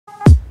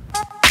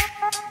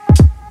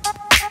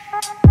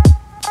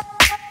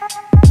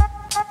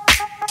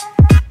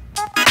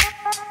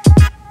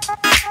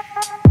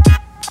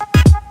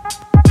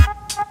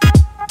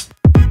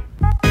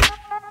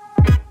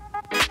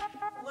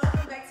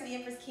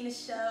Tina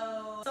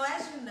Show. So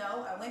as you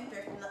know, I went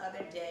thrifting the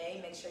other day.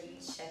 Make sure you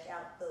check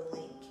out the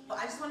link. Well,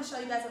 I just want to show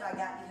you guys what I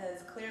got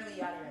because clearly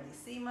y'all didn't really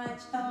see much.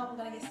 So I'm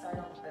gonna get started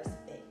on the first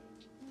fit.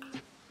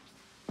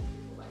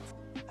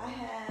 I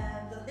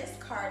have this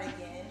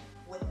cardigan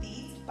with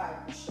these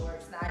biker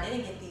shorts. Now I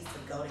didn't get these to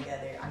go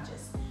together. I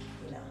just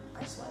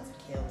wanted to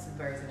kill two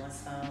birds in one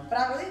stone. But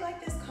I really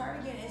like this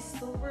cardigan. It's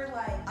super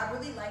I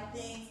really like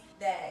things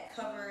that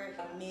cover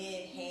a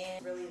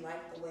mid-hand. Really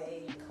like the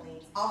way it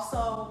cleans.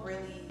 Also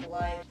really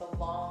like the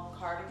long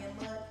cardigan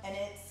look. And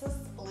it's a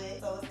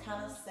split, so it's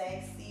kind of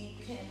sexy.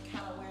 You can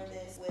kind of wear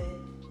this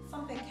with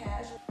something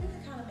casual. You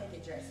can kind of make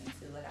it dressy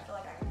too. Like I feel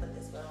like I can put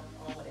this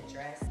on with a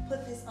dress.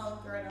 Put this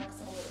on girl because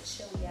I'm a little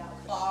chilly out.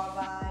 Fall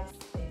vibes.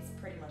 It's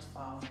pretty much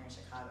fall here in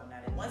Chicago now.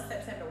 That once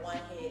September 1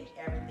 hit,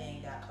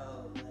 everything got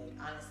cold. Like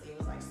honestly, it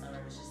was like summer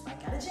was just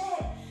like got a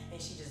jet,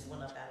 and she just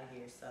went up out of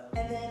here. So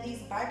and then these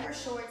biker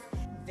shorts,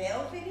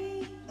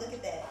 velvety. Look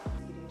at that.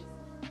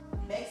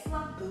 Makes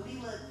my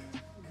booty look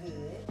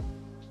good.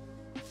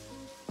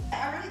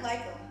 I really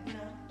like them. You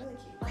know, really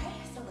cute. Okay,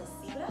 so let's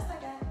see what else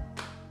I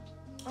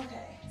got.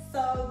 Okay,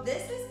 so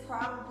this is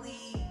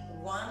probably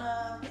one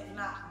of, if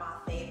not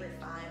my favorite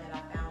find that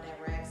I found at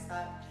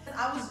Ragstock.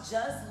 I was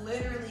just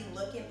literally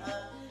looking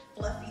up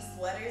fluffy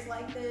sweaters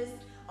like this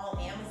on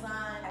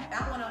Amazon. I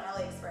found one on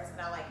AliExpress and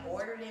I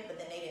ordered it, but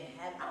then they didn't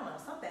have, I don't know,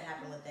 something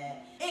happened with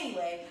that.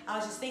 Anyway, I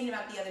was just thinking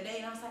about the other day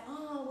and I was like,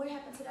 oh, what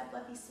happened to that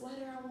fluffy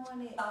sweater I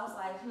wanted? I was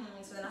like,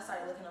 so then I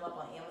started looking them up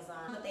on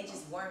Amazon, but they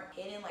just weren't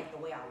hidden like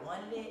the way I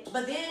wanted it.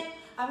 But then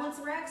I went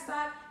to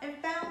Ragstock and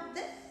found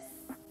this.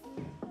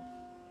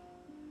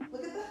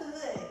 Look at the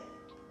hood.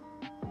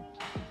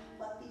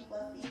 Fluffy.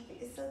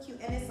 It's so cute.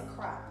 And it's a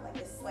crop. Like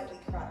it's slightly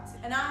cropped.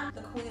 And I'm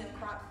the queen of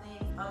crop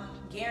things. I'm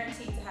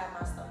guaranteed to have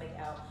my stomach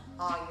out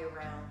all year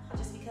round.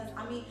 Just because,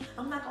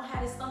 I'm not gonna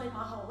have this stomach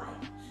my whole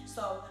life.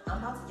 So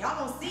y'all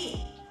gonna see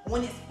it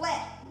when it's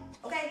flat.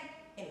 Okay?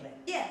 Anyway,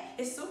 yeah,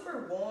 it's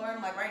super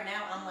warm. Like right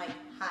now, I'm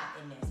hot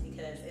in this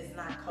because it's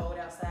not cold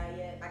outside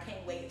yet. I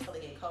can't wait until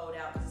it get cold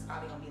out because it's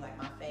probably gonna be my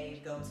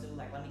fave go-to.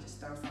 Let me just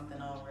throw something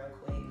on real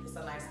quick. It's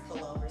a nice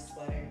pullover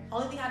sweater.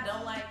 Only thing I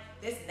don't like,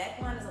 this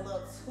neckline is a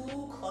little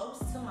too close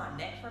to my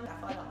neck for me. I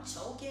feel like I'm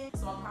choking,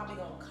 so I'm probably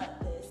gonna cut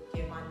this,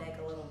 give my neck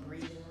a little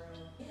breathing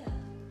room. Yeah,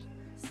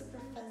 super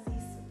fuzzy,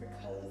 super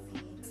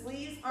cozy.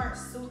 Sleeves aren't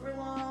super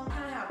long. I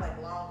kind of have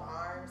long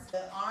arms.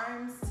 The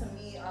arms to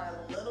me are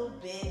a little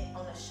bit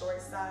on the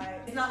short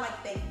side. It's not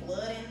like they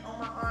flooding on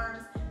my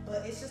arms,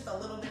 but it's just a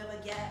little bit of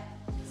a gap.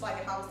 It's like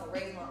if I was to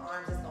raise my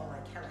arms, it's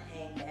gonna kind of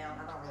hang down.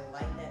 I don't really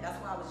like that.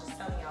 That's why I was just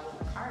telling y'all with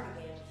the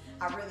cardigan,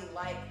 I really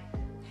like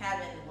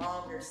having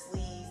longer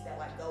sleeves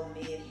that go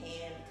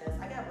mid-hand because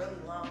I got really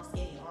long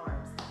skinny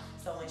arms.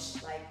 So when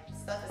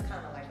stuff is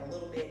kind of a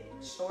little bit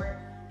short,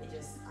 I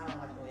don't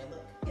like the way it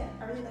looks. Yeah,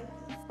 I really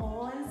like this.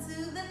 On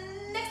to the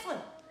next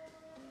one.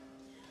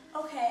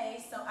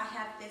 Okay, so I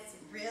have this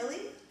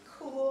really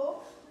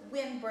cool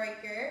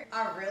windbreaker.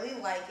 I really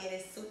like it.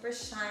 It's super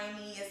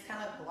shiny. It's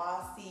kind of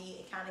glossy.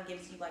 It kind of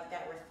gives you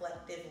that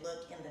reflective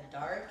look in the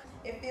dark.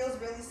 It feels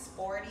really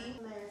sporty.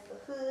 And there's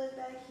the hood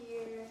back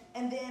here.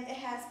 And then it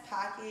has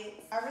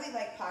pockets. I really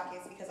like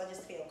pockets because I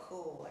just feel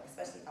cool,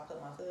 especially if I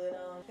put my hood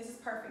on. This is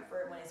perfect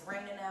for when it's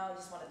raining out. You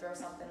just want to throw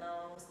something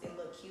on. Still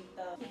look cute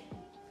though. Yeah.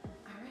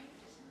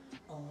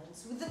 On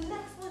to the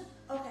next one.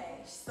 Okay,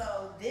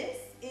 so this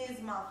is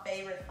my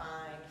favorite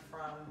find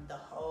from the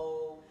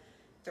whole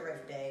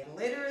thrift day.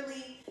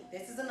 Literally,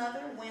 this is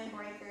another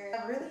windbreaker.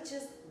 I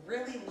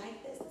really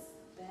like this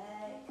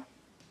bag.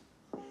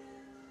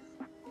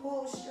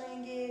 Pull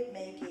string it,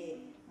 make it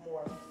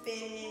more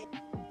fitted,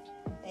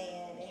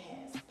 and it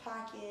has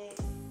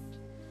pockets.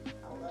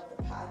 I love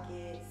the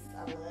pockets.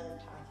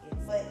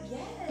 But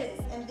yes,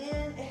 and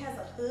then it has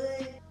a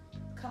hood.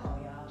 Come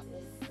on, y'all.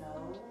 It's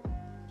so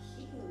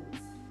cute.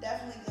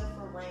 Definitely good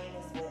for rain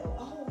as well.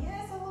 Oh,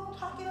 yeah, it's a little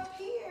pocket up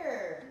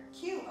here.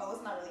 Cute. Oh,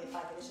 it's not really a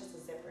pocket. It's just a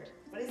zipper.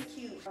 But it's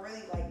cute. I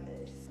really like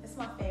this. It's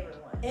my favorite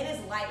one. It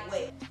is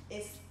lightweight.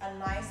 It's a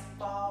nice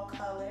fall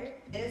color.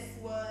 This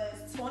was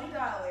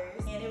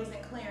 $20 and it was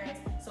in clearance,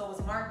 so it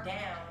was marked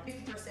down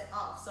 50%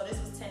 off. So this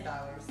was $10.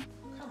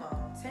 Come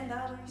on, $10?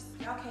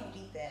 Y'all can't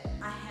beat that.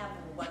 I have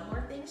one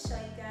more thing to show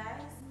you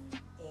guys.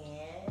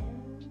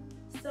 And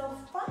so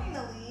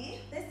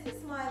finally, this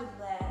is my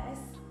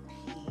last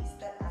piece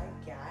that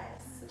I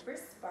got. Super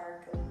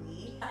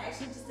sparkly. I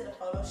actually just did a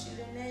photo shoot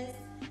in this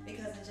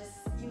because it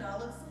just, it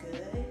looks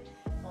good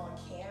on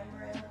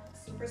camera.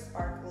 Super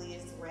sparkly.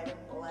 It's red and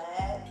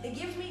black. It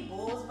gives me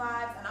Bulls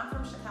vibes, and I'm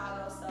from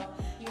Chicago, so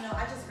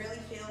I just really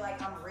feel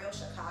like I'm real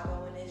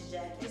Chicago in this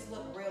jacket. It just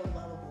look real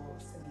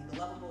Lovables to me. The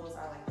Lovables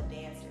are the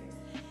dancers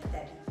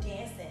that be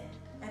dancing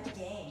at the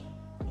game.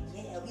 And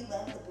yeah, we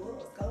love the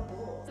Bulls. Go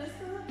Bulls. This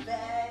is the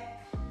back.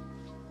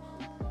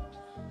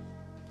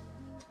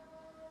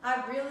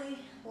 I really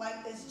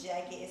like this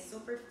jacket. It's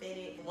super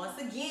fitted.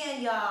 Once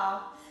again,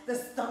 y'all, the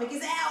stomach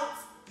is out.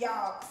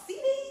 Y'all see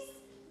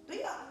these?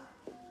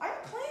 Are you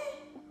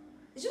playing?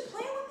 Is you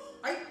playing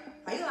with me?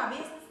 Are you in my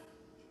business?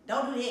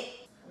 Don't do that.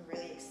 I'm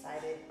really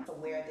excited to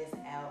wear this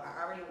out.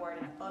 I already wore it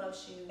in a photo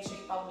shoot. Make sure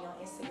you follow me on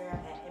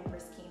Instagram at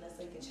Empress Kina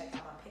so you can check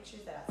out my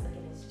pictures that I took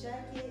in this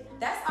jacket.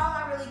 That's all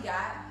I really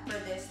got for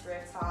this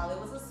thrift haul.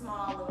 It was a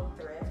small little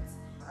thrift.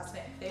 I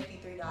spent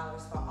 $53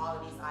 for all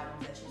of these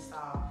items that you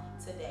saw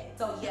today.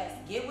 So yes,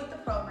 get with the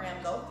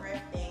program, go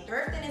thrifting.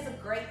 Thrifting is a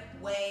great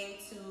way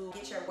to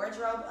get your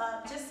wardrobe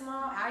up. Just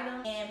small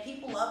items, and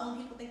people love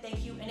them, people think they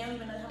cute, and they don't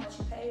even know how much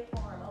you paid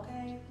for them,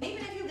 okay?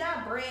 Even if you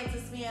got bread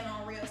to spend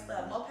on real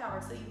stuff, more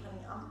power to you, honey.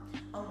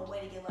 I'm on the way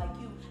to get like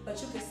you,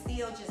 but you can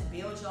still just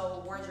build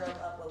your wardrobe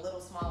up with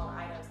little smaller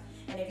items.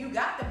 And if you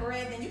got the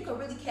bread, then you can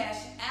really cash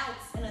out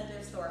in a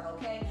thrift store,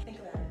 okay? Think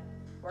about it.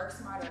 Work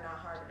smarter, not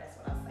harder. That's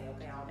what I say,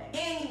 okay, all day.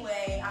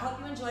 Anyway, I hope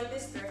you enjoyed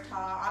this thrift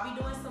haul. I'll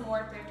be doing some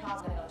more thrift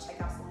hauls. I'm gonna go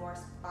check out some more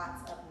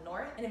spots up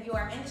north. And if you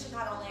are in the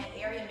Chicagoland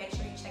area, make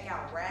sure you check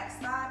out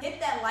Ragstock. Hit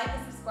that like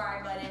and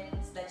subscribe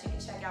button so that you can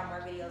check out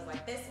more videos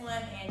like this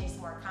one and just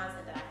more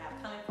content that I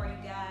have coming for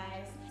you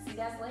guys. See you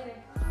guys later.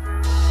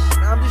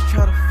 I'm just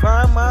trying to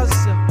find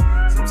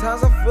myself.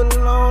 Sometimes I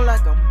feel alone,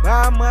 like I'm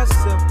by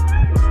myself.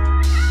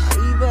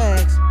 I even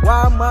ask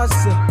why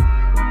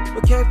myself,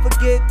 but can't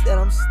forget that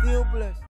I'm still blessed.